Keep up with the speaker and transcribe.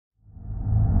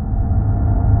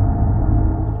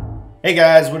Hey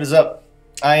guys, what is up?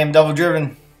 I am Devil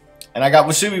Driven, and I got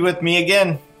Wasubi with me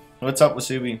again. What's up,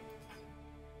 Wasubi?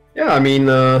 Yeah, I mean,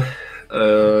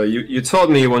 you told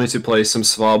me you wanted to play some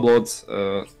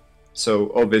Svalblod,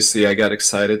 so obviously I got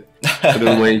excited.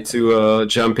 Couldn't wait to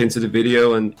jump into the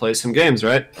video and play some games,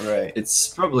 right? Right. It's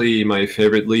probably my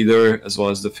favorite leader as well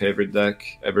as the favorite deck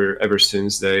ever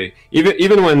since they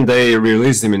even when they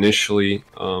released him initially,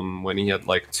 when he had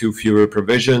like 2 fewer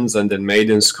provisions and then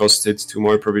Maidens costed 2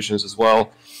 more provisions as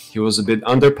well. He was a bit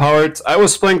underpowered. I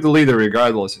was playing the leader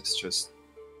regardless. It's just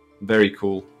very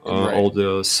cool. Right. All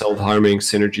the self-harming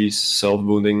synergies,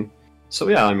 self-wounding. So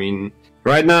yeah, I mean,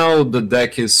 right now the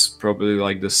deck is probably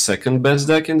like the second best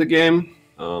deck in the game.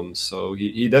 So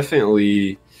he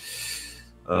definitely,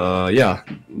 yeah,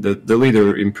 the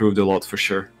leader improved a lot for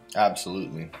sure.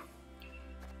 Absolutely.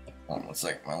 Hold on 1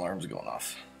 second, my alarm's going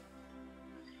off.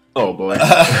 Oh boy.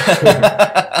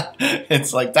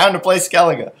 It's like time to play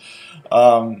Skellige.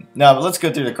 No, but let's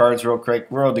go through the cards real quick.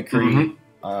 Royal Decree,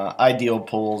 ideal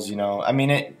pulls. You know, I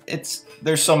mean,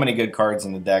 there's so many good cards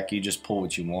in the deck. You just pull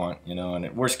what you want. You know,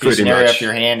 and worst case Pretty scenario, much, if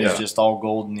your hand is yeah. just all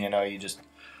golden, you know, you just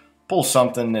pull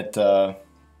something that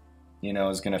you know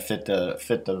is going to fit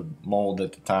the mold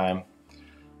at the time.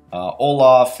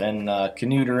 Olaf and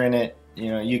Canute are in it. You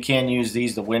know, you can use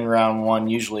these to win round one.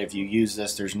 Usually, if you use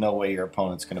this, there's no way your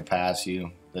opponent's going to pass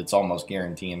you. That's almost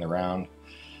guaranteeing the round.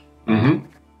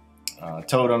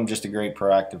 Totem, just a great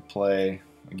proactive play.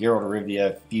 Geralt of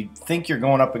Rivia, if you think you're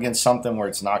going up against something where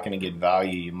it's not going to get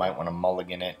value, you might want to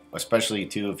mulligan it, especially,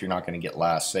 too, if you're not going to get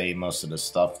last say. Most of the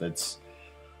stuff that's...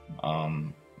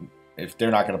 if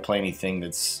they're not going to play anything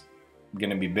that's going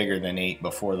to be bigger than 8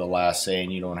 before the last say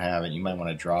and you don't have it, you might want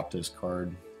to drop this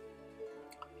card.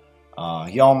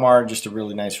 Hjalmar, just a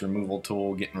really nice removal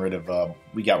tool. Getting rid of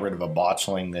we got rid of a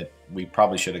botchling that we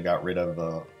probably should have got rid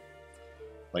of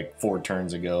like 4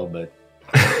 turns ago, but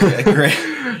great.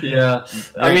 Yeah,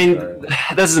 I mean,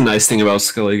 that's the nice thing about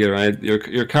Skellige, right?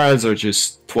 Your cards are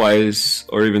just twice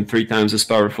or even 3 times as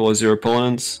powerful as your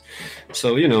opponents,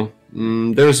 so you know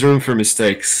there's room for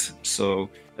mistakes. So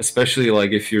especially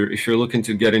like if you're looking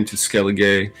to get into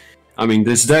Skellige, I mean,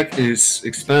 this deck is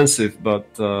expensive, but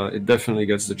it definitely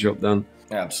gets the job done.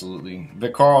 Absolutely.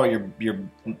 Vicarl, you're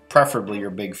preferably your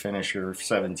big finisher,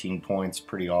 17 points,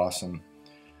 pretty awesome.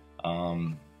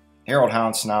 Herald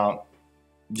Houndsnout,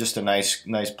 just a nice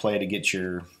play to get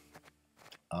your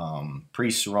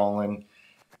priests rolling.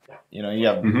 You know,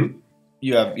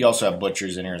 you also have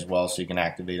butchers in here as well, so you can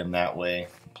activate them that way.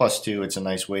 +2, it's a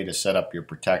nice way to set up your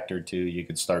protector too. You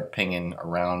could start pinging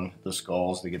around the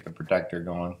skulls to get the protector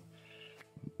going.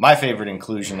 My favorite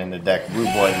inclusion in the deck, Blue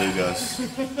Boy Lugos.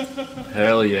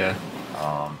 Hell yeah.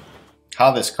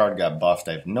 How this card got buffed,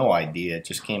 I have no idea. It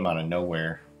just came out of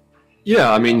nowhere.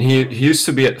 Yeah, I mean, he used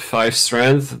to be at 5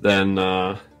 strength, then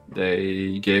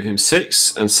they gave him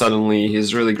 6, and suddenly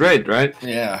he's really great, right?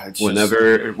 Yeah. It's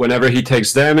whenever he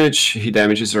takes damage, he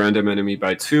damages a random enemy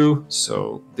by 2.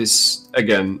 So this,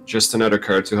 again, just another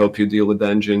card to help you deal with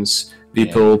engines.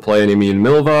 People play enemy in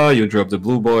Milva, you drop the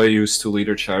Blue Boy, use 2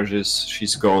 leader charges,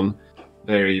 she's gone.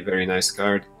 Very, very nice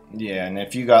card. Yeah, and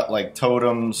if you got like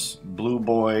Totems, Blue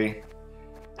Boy,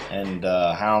 and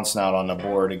Houndsnout on the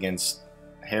board against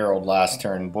Herald last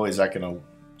turn, boy, is that going to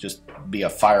just be a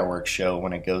fireworks show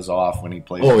when it goes off when he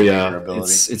plays his leader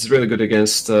ability. It's really good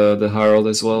against the Herald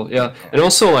as well. Yeah, and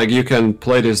also like you can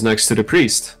play this next to the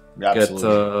Priest.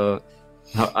 Absolutely.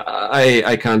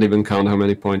 I can't even count how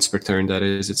many points per turn that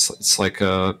is. It's like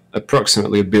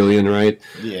approximately 1 billion, right?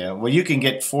 Yeah. Well, you can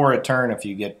get 4 a turn if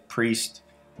you get Priest,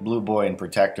 Blue Boy, and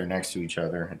Protector next to each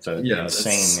other. It's a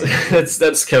insane. That's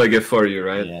Skellige for you,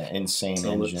 right? Yeah, insane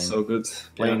engine. So good.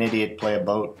 Play an idiot, play a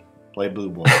boat, play Blue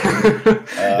Boy.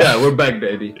 Yeah, we're back,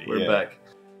 baby. We're back.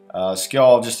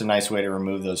 Skjall, just a nice way to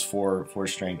remove those 4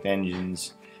 strength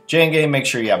engines. Jenge, make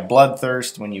sure you have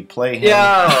Bloodthirst when you play him.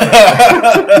 Yeah.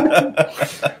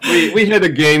 we had a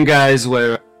game, guys,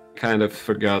 where I kind of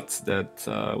forgot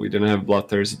that we didn't have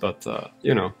Bloodthirst, but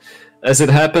you know, as it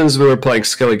happens, we were playing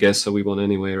Skellige, so we won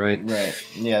anyway, right? Right.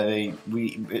 Yeah.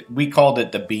 We called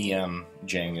it the BM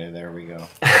Jenge. There we go.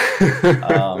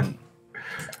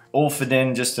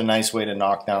 Ulfedin, just a nice way to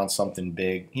knock down something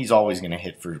big. He's always going to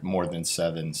hit for more than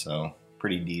 7, so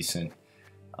pretty decent.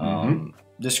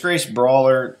 Disgraced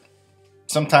Brawler,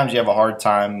 sometimes you have a hard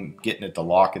time getting it to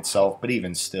lock itself, but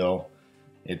even still,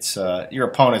 it's your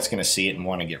opponent's going to see it and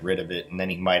want to get rid of it, and then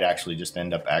he might actually just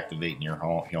end up activating your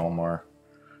Hjalmar.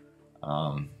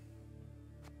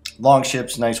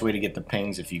 Longship's a nice way to get the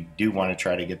pings if you do want to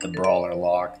try to get the Brawler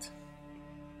locked.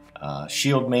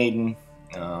 Shield Maiden,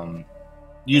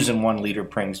 using 1 leader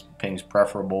pings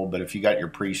preferable, but if you got your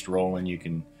Priest rolling, you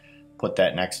can put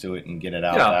that next to it and get it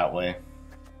out that way.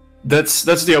 That's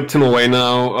the optimal way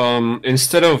now.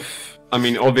 Instead of, I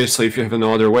mean, obviously, if you have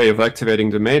another way of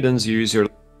activating the maidens, you use your.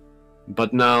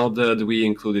 But now that we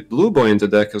included Blue Boy in the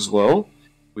deck as well,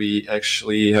 we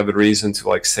actually have a reason to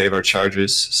like save our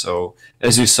charges. So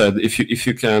as you said, if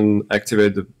you can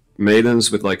activate the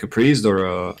maidens with like a priest or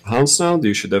a houndsnout,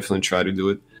 you should definitely try to do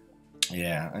it.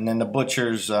 Yeah, and then the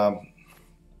butchers, other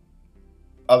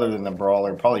than the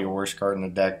brawler, probably your worst card in the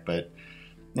deck. But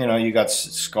you know, you got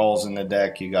skulls in the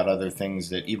deck. You got other things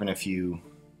that even if you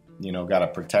got a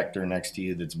protector next to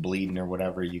you that's bleeding or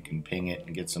whatever, you can ping it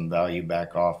and get some value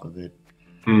back off of it.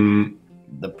 Mm.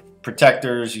 The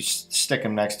protectors, you stick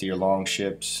them next to your long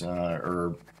ships,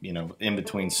 or in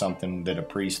between something that a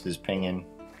priest is pinging.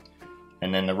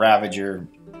 And then the Ravager,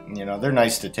 they're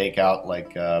nice to take out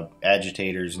like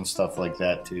agitators and stuff like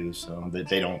that too, so that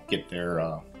they don't get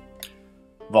their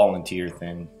volunteer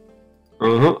thing.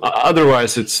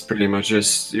 Otherwise, it's pretty much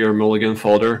just your mulligan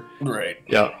folder. Right.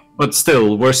 Yeah, but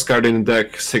still, worst card in the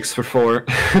deck, 6 for 4.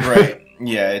 Right.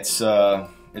 Yeah, it's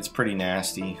pretty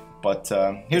nasty. But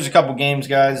here's a couple games,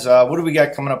 guys. What do we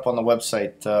got coming up on the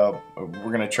website?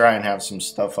 We're gonna try and have some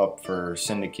stuff up for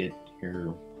Syndicate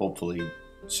here, hopefully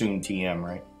soon. TM,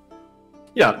 right?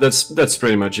 Yeah, that's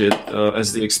pretty much it.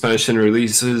 As the expansion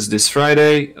releases this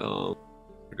Friday, we're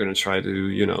gonna try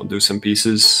to do some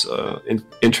pieces,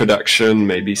 introduction,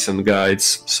 maybe some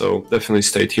guides. So definitely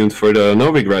stay tuned for the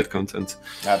Novigrad content.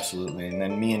 Absolutely, and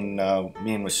then me and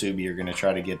Wasubi are gonna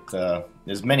try to get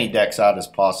as many decks out as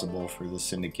possible for the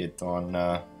Syndicate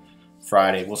on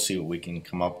Friday. We'll see what we can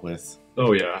come up with.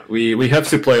 Oh yeah, we have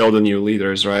to play all the new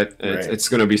leaders, right? It's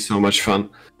gonna be so much fun.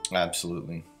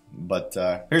 Absolutely. But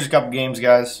here's a couple games,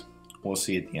 guys. We'll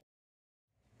see you at the end.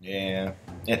 Yeah,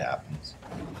 it happens.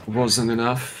 Wasn't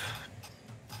enough.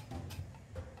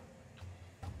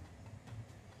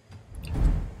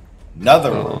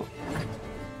 Another one.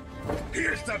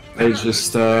 They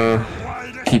just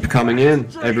keep coming in.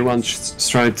 Everyone's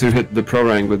trying to hit the pro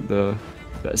rank with the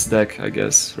best deck, I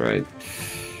guess, right?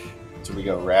 So we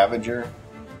go Ravager.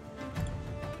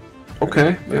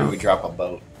 Okay, yeah. We drop a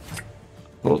boat.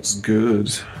 Boat's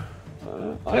good.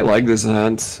 I like this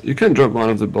hand. You can drop one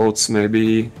of the boats,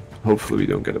 maybe. Hopefully we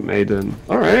don't get a maiden.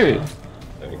 Alright.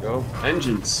 There you go.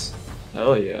 Engines.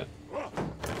 Hell yeah.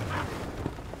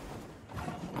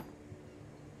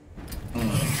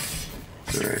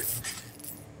 Alright.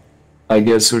 I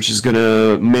guess we're just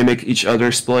gonna mimic each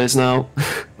other's plays now.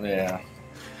 Yeah.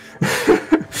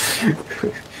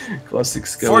 Classic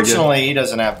Skellige. Fortunately, he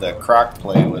doesn't have the croc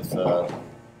play with,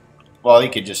 well, he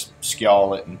could just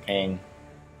scowl it and ping.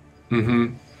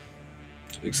 Mm-hmm.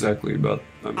 Exactly, but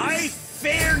I mean, I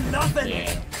fear nothing.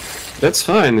 Yeah. That's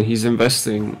fine. He's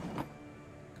investing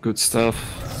good stuff.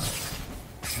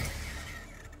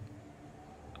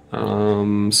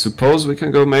 Suppose we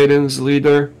can go Maiden's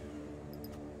leader.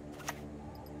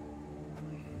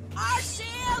 Our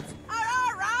shields are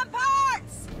our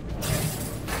ramparts.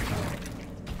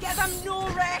 Give them no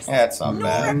rest. Yeah, it's not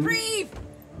bad. No reprieve.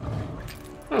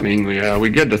 I mean, yeah, we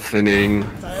get the thinning.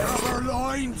 They are our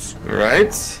loins.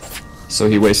 Right? So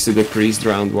he wasted the priest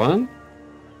round 1.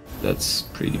 That's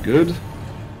pretty good.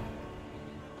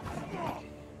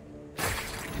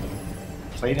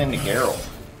 Played into Geralt.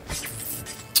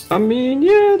 I mean,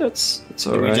 yeah, that's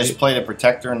alright. We just play the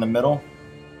Protector in the middle?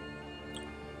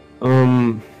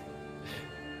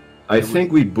 I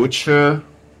think we butcher,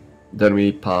 then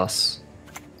we pass.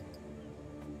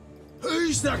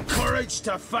 Who's the courage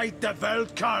to fight the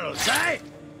Velkarls, eh?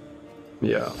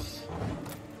 Yeah.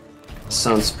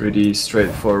 Sounds pretty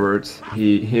straightforward.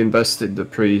 He invested the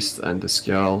priest and the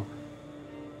Skjal.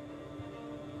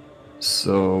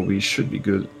 So we should be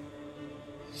good.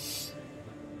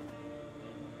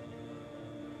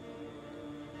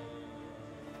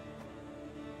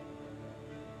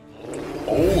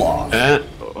 Olaf.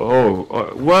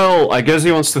 Well, I guess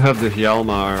he wants to have the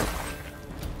Hjalmar.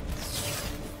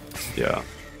 Yeah.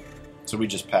 So we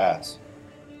just pass.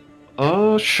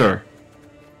 Sure.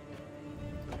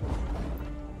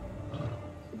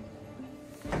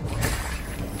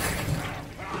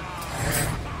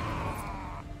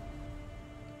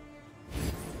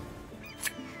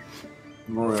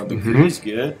 Royal Decree's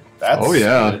good. That's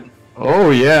good.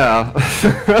 Oh yeah.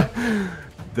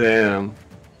 Damn.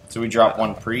 So we drop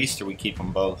one priest or we keep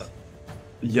them both?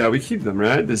 Yeah, we keep them,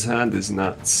 right? This hand is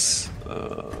nuts.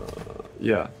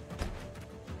 Yeah.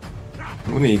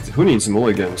 Who needs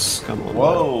mulligans? Come on.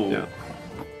 Whoa. Man.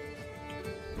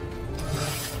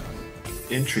 Yeah.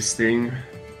 Interesting.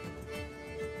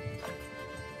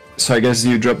 So I guess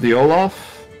you drop the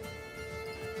Olaf?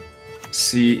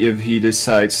 see if he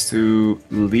decides to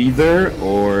leader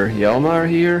or Hjalmar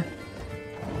here.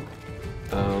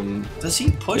 Does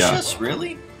he push us,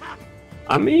 really?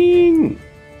 I mean,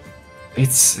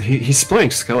 he's playing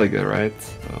Skellige, right?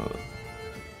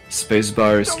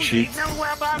 Spacebar is cheap.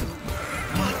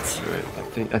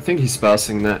 Right, I think he's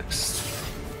passing next.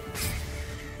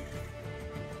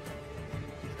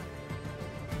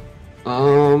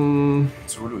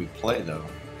 So what do we play though?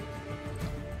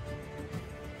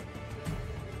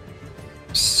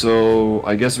 So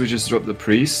I guess we just drop the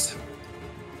priest.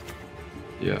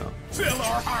 Yeah. Fill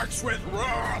our hearts with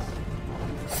wrath.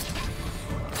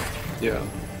 Yeah.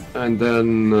 And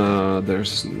then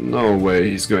there's no way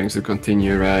he's going to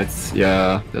continue, right?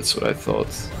 Yeah, that's what I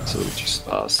thought. So we just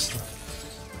pass.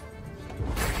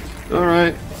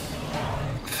 Alright.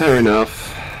 Fair enough.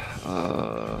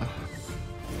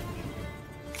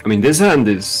 I mean, this hand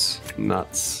is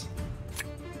nuts.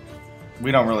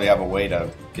 We don't really have a way to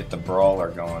get the brawler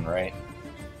going, right?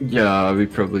 Yeah, we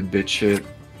probably ditch it.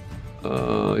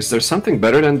 Is there something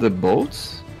better than the boat?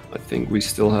 I think we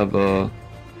still have a...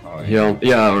 Oh,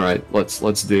 yeah, alright.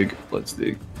 Let's dig. Let's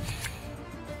dig.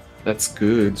 That's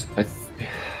good.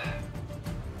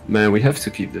 Man, we have to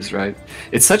keep this, right?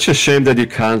 It's such a shame that you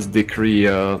can't decree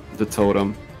the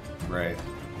totem. Right.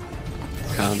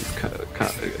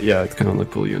 Yeah, it can only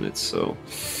pull units, so...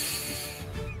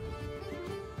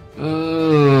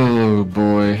 Oh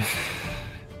boy.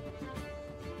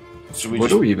 So what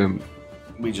do we even...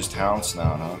 We just hounce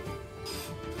now, huh?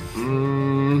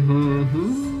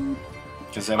 Mm-hmm.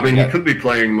 I mean, he could be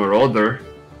playing Marauder.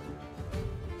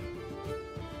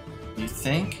 You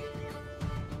think?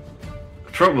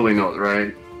 Probably not,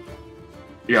 right?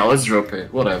 Yeah, let's drop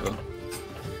it. Whatever.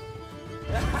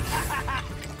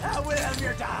 We'll have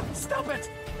your dad. Stop it.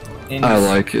 I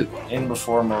like it. In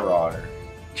before Marauder.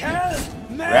 Kill,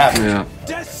 Ravage. Yeah.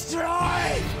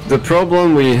 destroy. The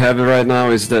problem we have right now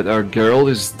is that our girl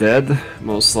is dead,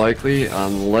 most likely,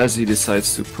 unless he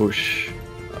decides to push.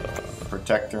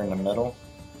 Protector in the middle.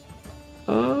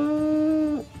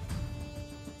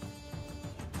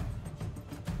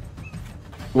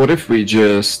 What if we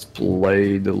just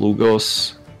play the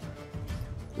Lugos,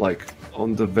 like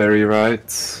on the very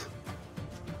right?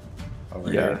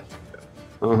 Over Yeah. here.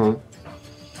 Uh-huh.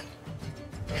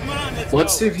 Come on,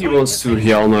 Let's see if he wants to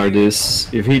Hjalmar this.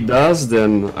 If he does,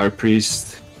 then our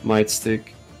priest might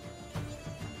stick.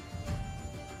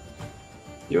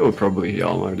 You'll probably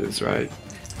Hjalmar this, right?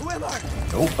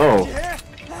 Nope. Oh,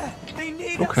 They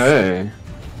need okay.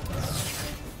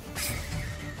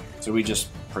 So we just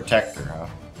protect her, huh?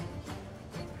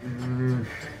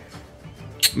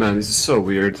 Man, this is so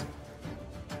weird.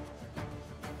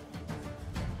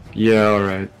 Yeah,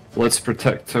 alright. Let's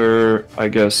protect her, I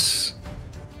guess.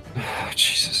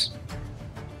 Jesus.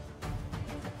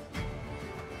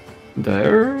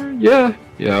 There? Yeah.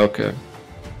 Yeah, okay.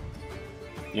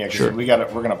 Yeah, because Sure. we're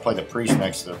gonna play the priest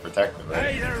next to the protector,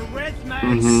 right? Either with my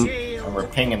Mhm. shield. And we're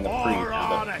pinging the priest, Or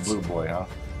on the it. blue boy,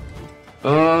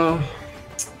 huh?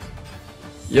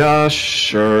 Yeah,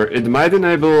 sure. It might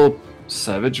enable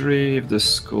savagery if the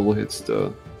school hits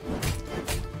the...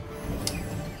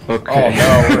 Okay. Oh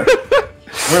no,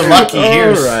 we're lucky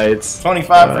here. Alright.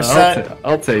 25%.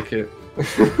 I'll take it.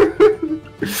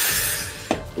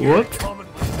 What? Coming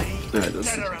with me. Right,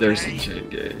 there's a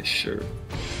Jenge, sure.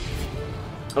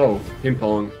 Oh, ping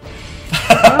pong.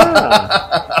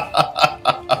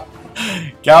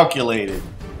 Calculated.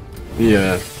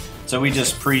 Yeah, So we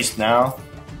just priest now.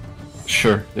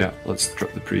 sure. Yeah, let's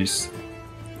drop the priest.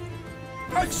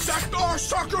 Exact our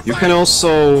sacrifice. You can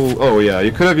also... Oh yeah,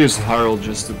 you could have used Harald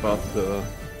just to buff the...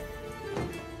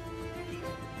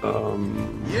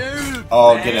 You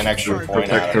Oh, get an extra bastard. point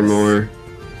out Protector of it. more.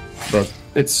 But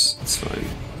it's fine.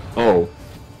 Oh.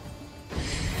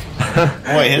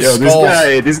 Boy, his Yo,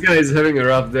 skulls, this guy is having a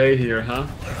rough day here, huh?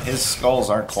 his skulls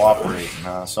aren't cooperating,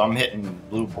 huh? So I'm hitting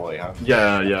blue boy, huh?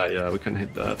 Yeah, we can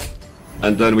hit that.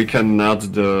 And then we can nut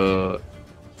the...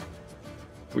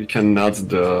 We can nut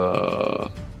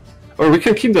the... Or we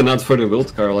can keep the nut for the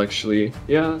Wild Carl, actually.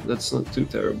 Yeah, that's not too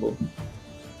terrible.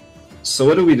 So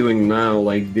what are we doing now?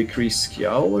 Like decrease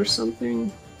Skjal or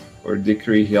something? Or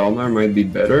decrease Hjalmar might be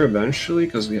better eventually,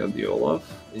 because we have the Olaf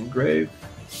engrave.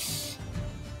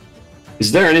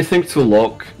 Is there anything to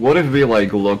lock? What if we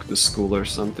like lock the school or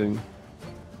something?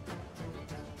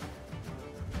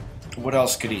 What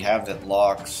else could he have that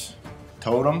locks?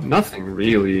 Totem? Nothing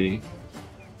really.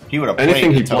 He would have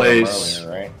Anything played he the totem plays.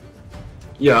 earlier, right?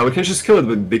 Yeah, we can just kill it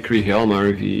with Decree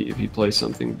Hjalmar if he plays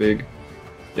something big.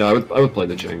 Yeah, I would play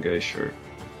the Jenge, sure.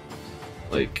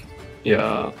 Like,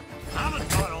 yeah. Haven't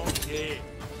got all day.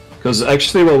 Because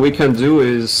actually what we can do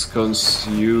is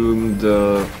consume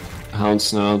the Hound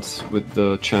Snout with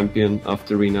the champion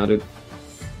after we nut it.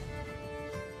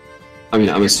 I mean,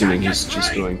 I'm assuming he's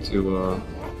just going to...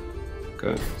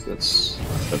 Okay, that's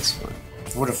fine.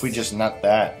 What if we just nut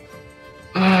that?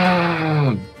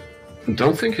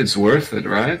 Don't think it's worth it,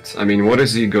 right? I mean, what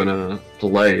is he gonna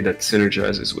play that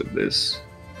synergizes with this?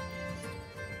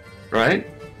 Right?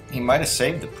 He might have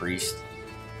saved the priest.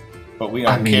 But we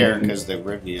don't care because the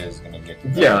Rivia is gonna get...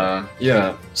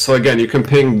 Yeah. So again, you can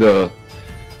ping the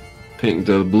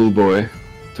blue boy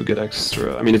to get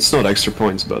extra... I mean, it's not extra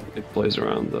points, but it plays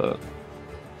around the...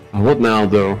 What now,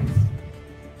 though?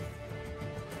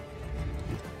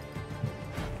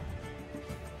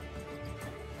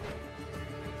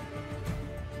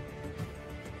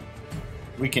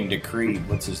 We can decree,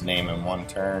 what's his name, in one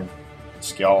turn.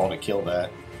 Skellige to kill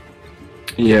that.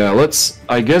 Yeah, let's...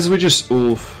 I guess we just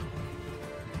Ulf.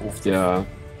 Yeah.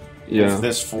 Ulf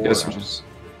this 4. I guess we just...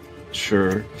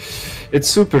 Sure. It's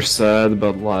super sad,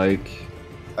 but like...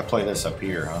 I play this up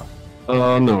here,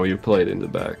 huh? No, you play it in the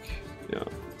back. Yeah,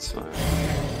 it's fine.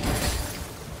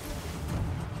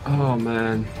 Oh,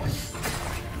 man.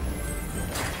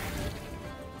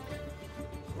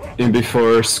 In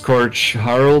before Scorch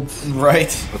Harald?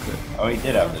 Right. Okay. Oh, he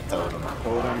did have the totem.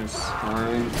 Totem is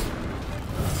fine.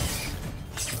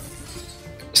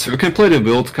 So we can play the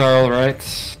build Carl, right?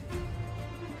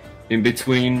 In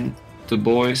between the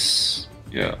boys.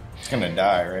 Yeah. He's gonna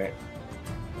die, right?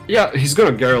 Yeah, he's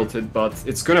gonna Geralt it, but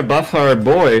it's gonna buff our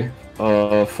boy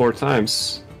 4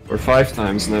 times. Or 5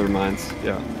 times, never mind.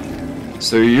 Yeah.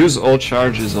 So you use all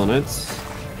charges on it.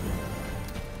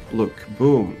 Look,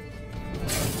 boom.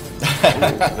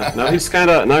 now he's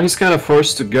kinda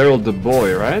forced to Geralt the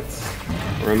boy, right?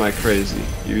 Or am I crazy?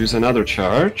 You use another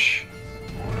charge,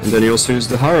 and then you also use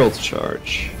the Harald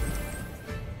charge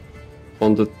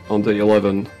on the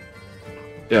 11.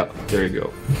 Yeah, there you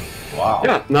go. Wow.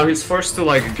 Yeah, now he's forced to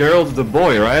like Geralt the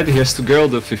boy, right? He has to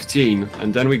Geralt the 15,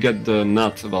 and then we get the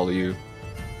nut value.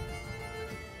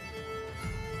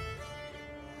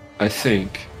 I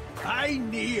think. I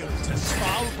kneel to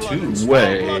Svalblod and 2 Svalblod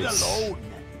ways. alone.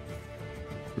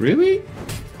 Really?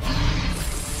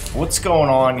 What's going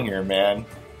on here, man?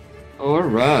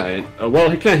 Alright. Well,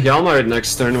 he can Hjalmar it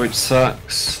next turn, which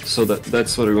sucks. So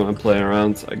that's what we're gonna play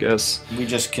around, I guess. We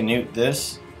just Canute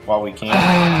this while we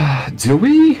can. Do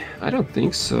we? I don't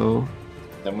think so.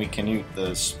 Then we Canute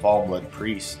the Svalblod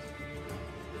priest.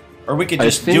 Or we could I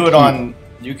just think do it on...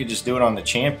 You could just do it on the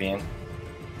champion.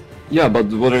 Yeah, but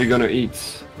what are you gonna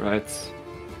eat, right?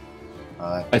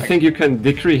 I think you can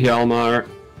decree Hjalmar,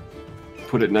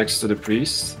 put it next to the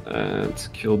priest, and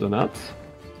kill the nut.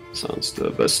 Sounds the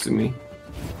best to me.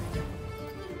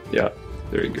 Yeah,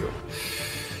 there you go.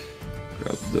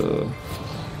 Grab the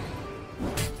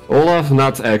Olaf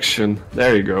nut action.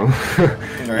 There you go.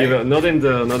 Right. Even, not in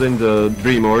the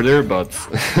dream order, but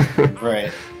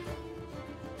Right.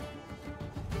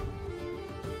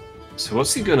 So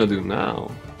what's he gonna do now?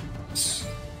 It's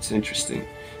interesting.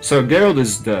 So Geralt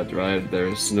is dead, right?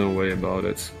 There's no way about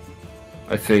it.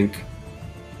 I think.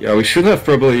 Yeah, we should have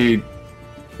thought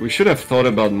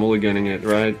about mulliganing it,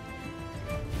 right?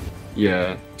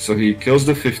 Yeah. So he kills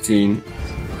the 15.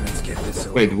 Let's get this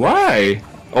over. Wait, why?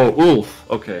 Oh, Ulf.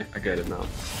 Okay, I get it now.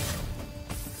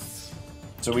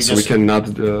 So we So we can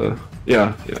nut the...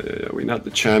 Yeah. We nut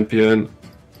the champion.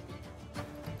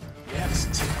 Let's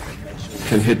take the measure.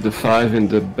 Can hit the 5 in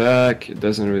the back. It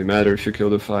doesn't really matter if you kill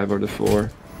the 5 or the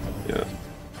 4. Yeah.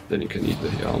 Then you can eat the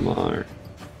Hjalmar.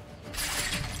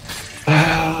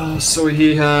 So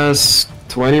he has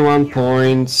 21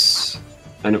 points,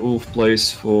 and Ulf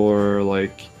plays for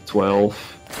like 12.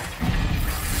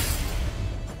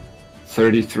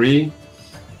 33.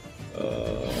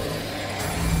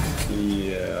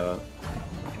 Yeah.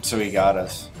 So he got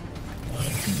us.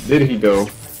 Did he though?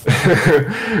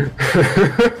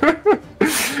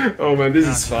 Oh man, this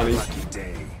is funny. Lucky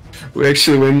day. We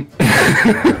actually win.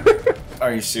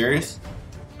 Are you serious?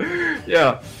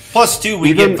 Yeah. +2,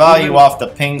 we get value off the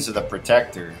pings of the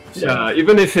protector. So. Yeah,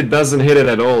 even if it doesn't hit it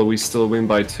at all, we still win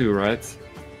by 2, right?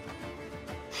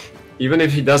 Even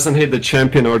if he doesn't hit the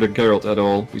champion or the Geralt at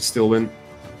all, we still win.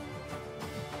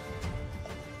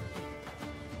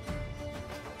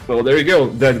 Well, there you go.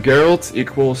 That Geralt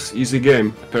equals easy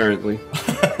game, apparently.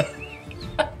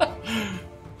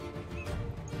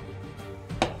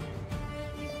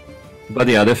 But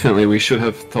yeah, definitely we should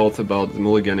have thought about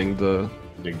mulliganing the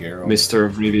Geralt. Mr.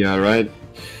 of Rivia, right?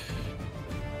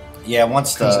 Yeah,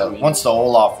 once the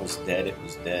Olaf was dead, it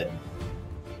was dead.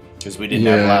 Because we didn't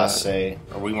have last say,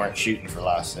 or we weren't shooting for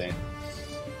last say.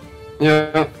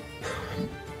 Yeah.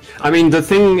 I mean, the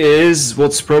thing is,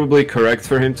 what's probably correct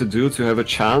for him to do to have a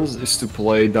chance is to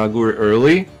play Dagur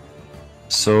early.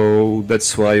 So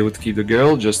that's why I would keep the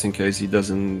girl, just in case he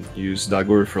doesn't use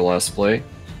Dagur for last play.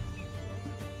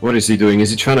 What is he doing?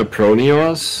 Is he trying to pro-neo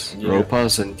us, rope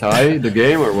us, and tie the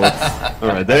game, or what?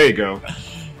 Alright, there you go.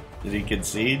 Did he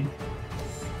concede?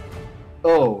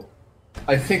 Oh,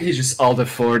 I think he just alt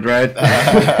F4'd, right?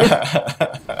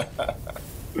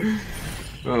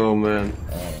 Oh man.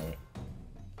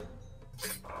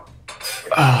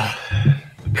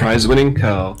 Prize-winning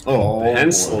cow. Oh,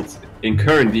 Hansel in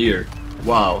current year.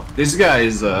 Wow, this guy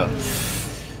is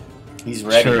he's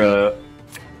ready. Sure,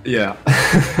 yeah.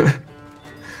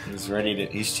 He's ready to.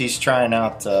 He's trying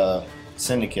out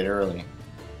Syndicate early.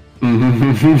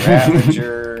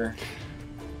 Ravager,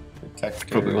 Protector.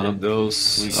 Probably one of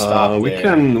those. We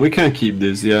we can keep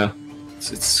this. Yeah,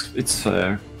 it's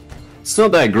fair. It's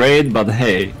not that great, but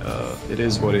hey, it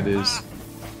is what it is.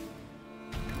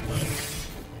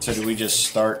 So do we just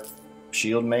start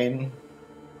Shield Maiden?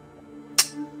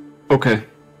 Okay.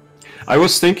 I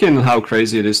was thinking how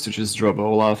crazy it is to just drop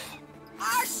Olaf.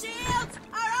 Our shields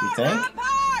are You think?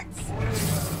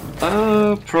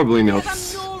 Probably not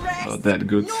no rest, that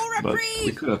good, no but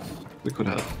reprieve. we could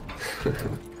have.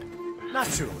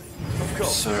 Naturally, of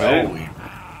course. Alright.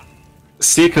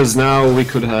 See, because now we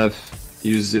could have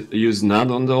used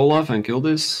Nad on the Olaf and kill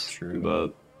this. True.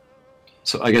 But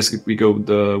so I guess we go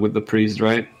with the priest,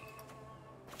 right?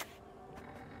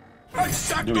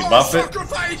 Do we buff it?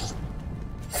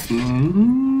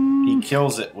 Mm-hmm. He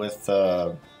kills it with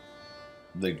the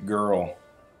girl.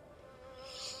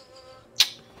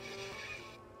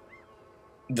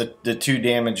 The 2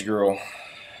 damage girl.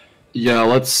 Yeah,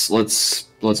 let's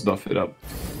buff it up.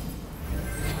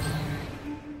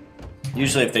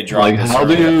 Usually, if they drop Like, this how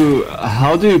early,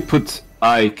 do you put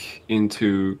Ike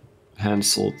into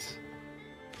Hansel?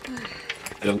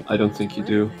 I don't think you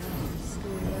do.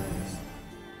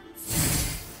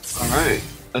 All right,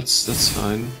 that's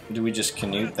fine. do we just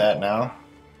Canute that now?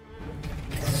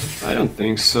 I don't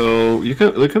think so. You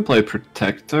can play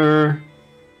Protector,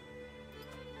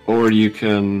 or you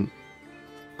can.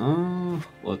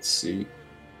 Let's see.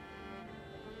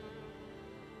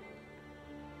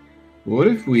 What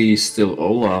if we still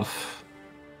Olaf,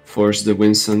 force the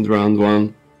Vincent round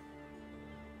 1?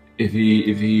 If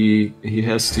he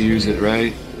has to use it,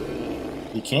 right?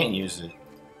 He can't use it.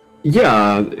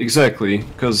 Yeah, exactly.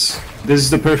 Because this is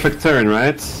the perfect turn,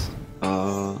 right?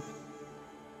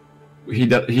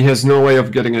 He has no way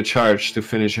of getting a charge to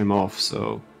finish him off,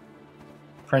 so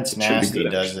Prince It should be Nasty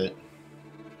good, does it.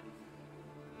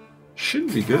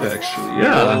 should be good actually.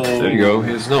 Yeah, there you go.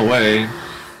 There's no way.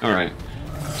 All right,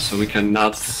 so we can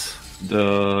nut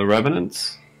the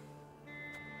Revenant.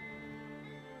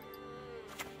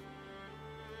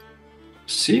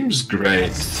 Seems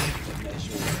great.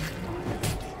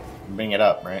 Bring it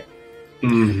up, right?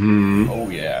 Mm-hmm. Oh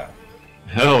yeah.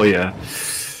 Hell yeah.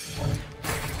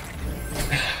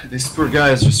 This poor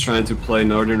guy is just trying to play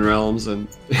Northern Realms and,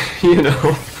 you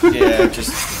know. Yeah,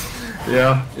 just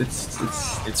Yeah,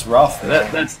 it's rough.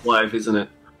 Man. that's life, isn't it?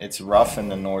 It's rough in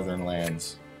the northern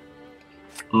lands.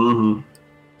 Mm-hmm.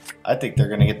 I think they're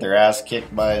gonna get their ass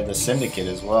kicked by the Syndicate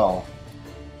as well.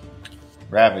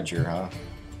 Ravager, huh?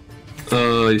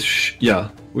 Yeah,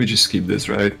 we just keep this,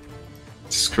 right?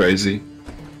 It's crazy.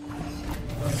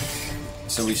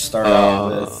 So we start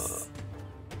out with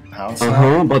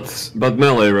Houndstone. But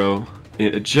melee row,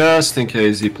 just in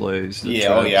case he plays. The Yeah,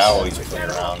 traps. oh yeah, I always play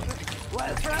around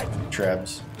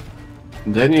Trebs.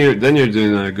 Then you're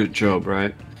doing a good job,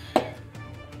 right?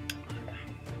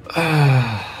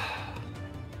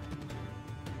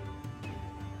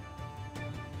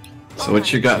 So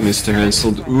what you got, Mr.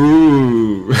 Hansel?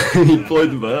 Ooh, he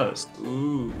played the best.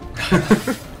 Ooh.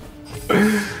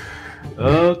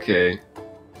 Okay.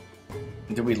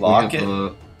 Did we lock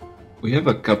it? We have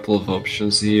a couple of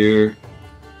options here,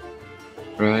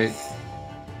 right?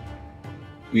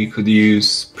 We could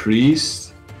use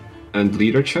Priest and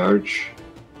Leader Charge.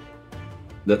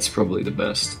 That's probably the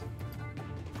best.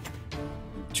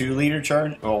 2 leader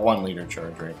charge? Oh, 1 leader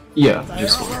charge, right? Yeah,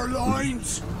 just one. Our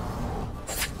lines.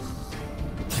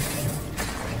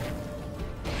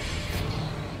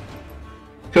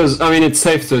 Because, I mean, it's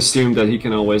safe to assume that he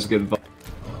can always get...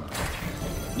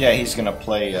 Yeah, he's gonna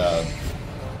play,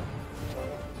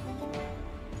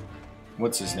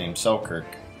 what's his name? Selkirk.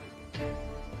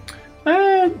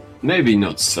 Maybe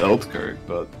not Selkirk,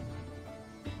 but...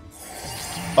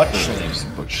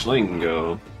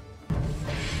 Butchlingo.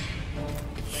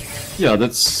 Yeah,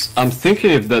 that's... I'm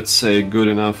thinking if that's a good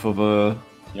enough of a...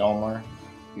 Yalmar.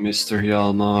 Mr.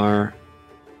 Hjalmar.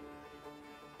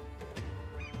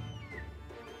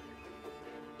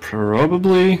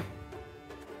 Probably.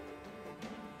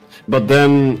 But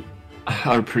then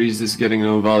our priest is getting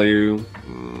no value.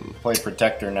 Play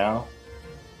protector now.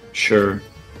 Sure.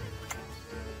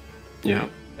 Yeah.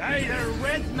 Either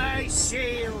with my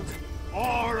shield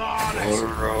or on it.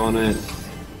 Or on it.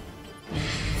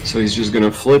 So he's just gonna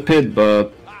flip it,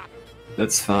 but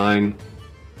that's fine.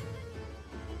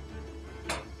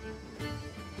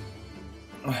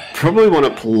 Probably want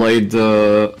to play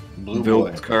the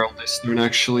Wild Carl this turn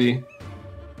actually.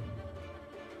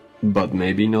 But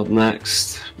maybe not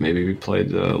next. Maybe we play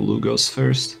the Lugos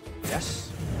first. Yes.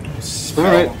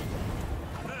 Alright.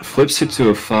 Flips it to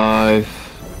a 5.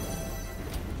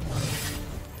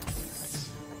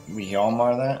 We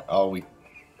Hjalmar that? Oh,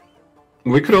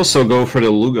 We could also go for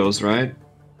the Lugos, right?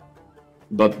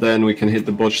 But then we can hit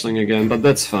the Botchling again, but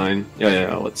that's fine.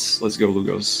 Yeah, let's go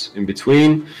Lugos in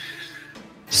between.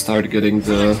 Start getting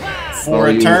the... For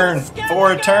a turn!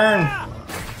 For a turn!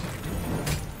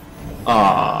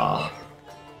 Ah.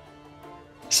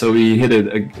 So we hit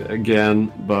it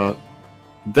again, but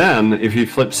then if he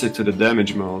flips it to the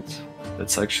damage mode,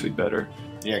 that's actually better.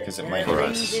 Yeah, because it might for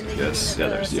us. Yes, yeah,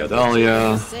 there's the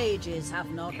Adalia.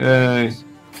 Okay.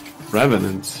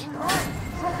 Revenant.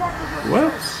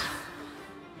 What?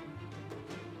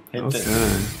 hit Okay.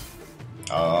 this.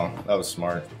 Oh, that was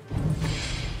smart.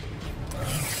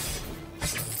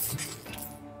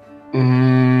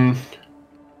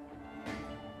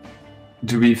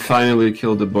 Do we finally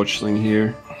kill the Botchling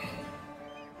here?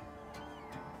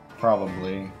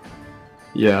 Probably.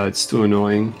 Yeah, it's too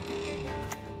annoying.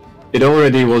 It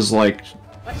already was like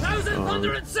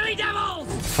 500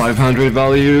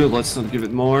 value, let's not give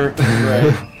it more.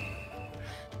 Right.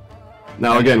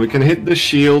 Now again, we can hit the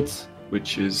shield,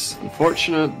 which is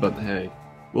unfortunate, but hey,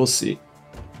 we'll see.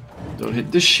 Don't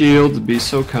hit the shield, be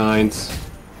so kind.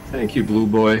 Thank you, Blue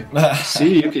Boy.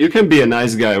 See, you can be a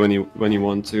nice guy when you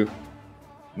want to.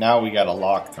 Now we got a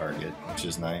lock target, which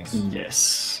is nice.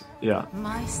 Yes. Yeah.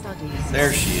 My studies.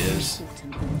 There she is.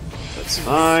 That's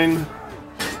fine.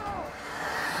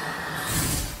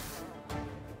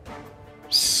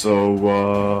 So,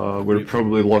 we're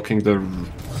probably locking the...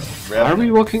 Are we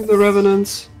locking the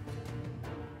Revenants?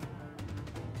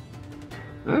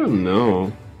 I don't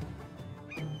know.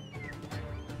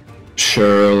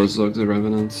 Sure, let's lock the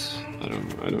Revenants. I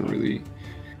don't really...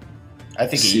 I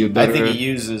think he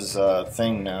uses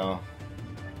thing now.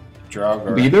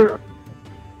 Draugr. Beater?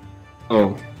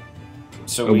 Oh.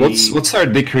 So what's our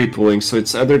decree pulling? So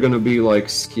it's either gonna be like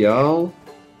Scoia'tael,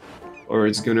 or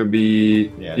it's gonna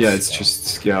be it's just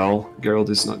Scoia'tael. Geralt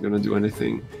is not gonna do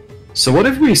anything. So what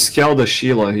if we Scoia'tael the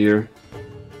Sheila here?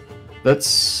 That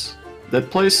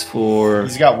plays for...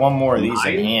 He's got one more of these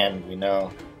in hand, we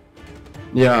know.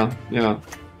 Yeah.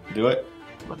 Do it.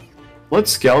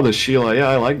 Let's Scoia'tael the Sheila. Yeah,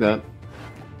 I like that.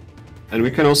 And we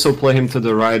can also play him to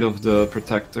the right of the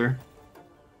Protector.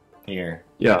 Here.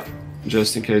 Yeah,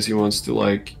 just in case he wants to,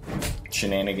 like...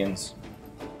 Shenanigans.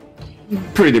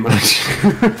 Pretty much.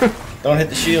 Don't hit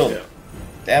the shield. Yeah.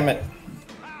 Damn it.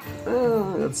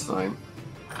 That's fine.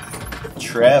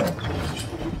 Treb.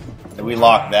 And we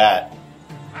lock that.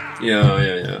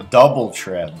 Yeah. Double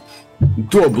Treb.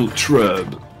 Double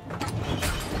Treb.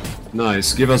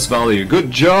 Nice, give us value.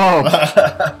 Good job!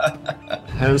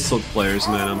 Hansel players,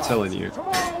 man, I'm telling you.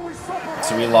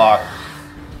 So we lock.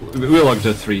 We locked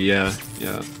the 3, yeah.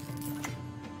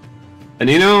 And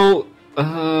you know,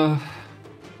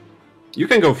 you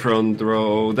can go front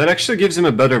row. That actually gives him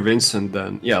a better Vincent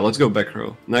then. Yeah, let's go back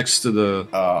row. Next to the...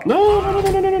 No.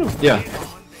 Yeah.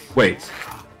 Wait.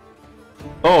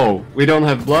 Oh, we don't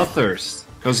have Bloodthirst.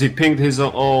 Because he pinged his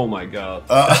own... Oh my god.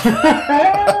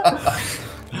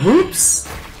 Whoops!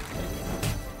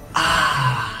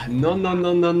 No.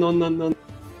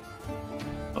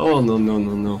 Oh,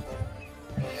 no.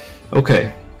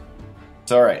 Okay.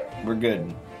 It's alright. We're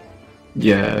good.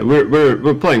 Yeah,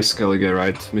 we're playing Skellige,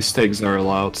 right? Mistakes are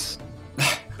allowed.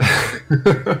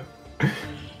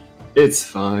 It's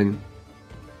fine.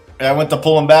 I went to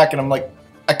pull him back and I'm like,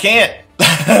 I can't!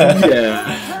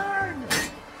 Yeah.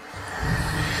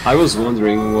 I was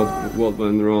wondering what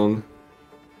went wrong.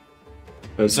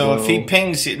 So if he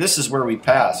pings, this is where we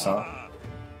pass, huh?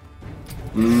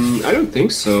 I don't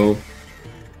think so.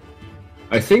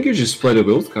 I think you just play the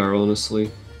wild card, honestly.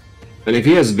 And if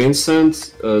he has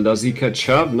Vincent, does he catch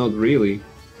up? Not really.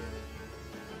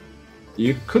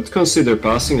 You could consider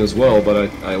passing as well, but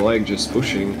I like just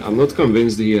pushing. I'm not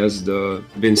convinced he has the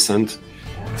Vincent.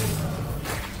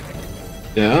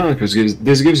 Yeah, because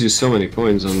this gives you so many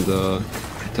points on the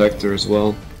Protector as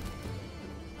well.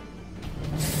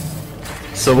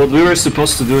 So what we were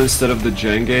supposed to do instead of the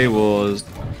Jenge was...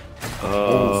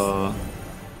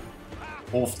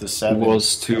 Wolf the 7.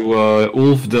 was to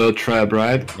Ulf the Trap,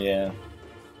 right? Yeah.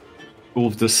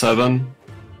 Ulf the 7.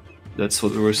 That's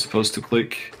what we were supposed to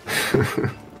click.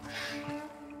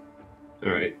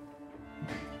 Alright.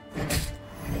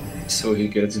 So he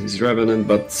gets his Revenant,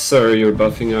 but sir, you're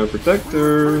buffing our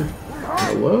Protector.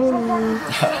 Hello?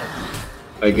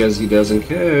 I guess he doesn't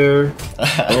care.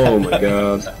 Oh my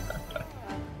god.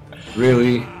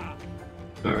 Really?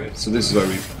 Alright, so this is where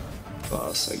we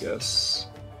pass, I guess.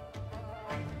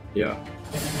 Yeah.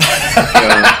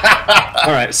 Yeah.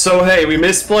 Alright, so hey, we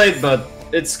misplayed, but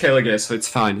it's Skellige, so it's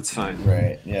fine, it's fine.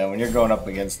 Right, yeah, when you're going up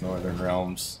against Northern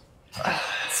Realms,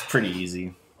 it's pretty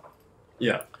easy.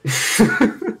 Yeah.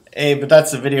 Hey, but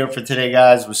that's the video for today,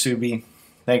 guys. Wasubi,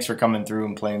 thanks for coming through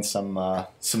and playing some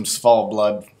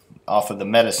Svalblod off of the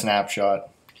meta snapshot.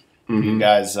 If you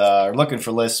guys are looking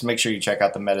for lists, make sure you check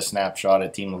out the meta snapshot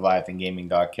at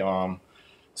teamleviathangaming.com.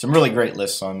 Some really great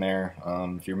lists on there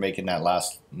if you're making that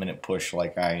last minute push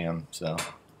like I am. So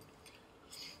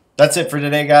that's it for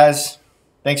today, guys.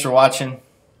 Thanks for watching,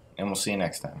 and we'll see you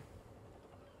next time.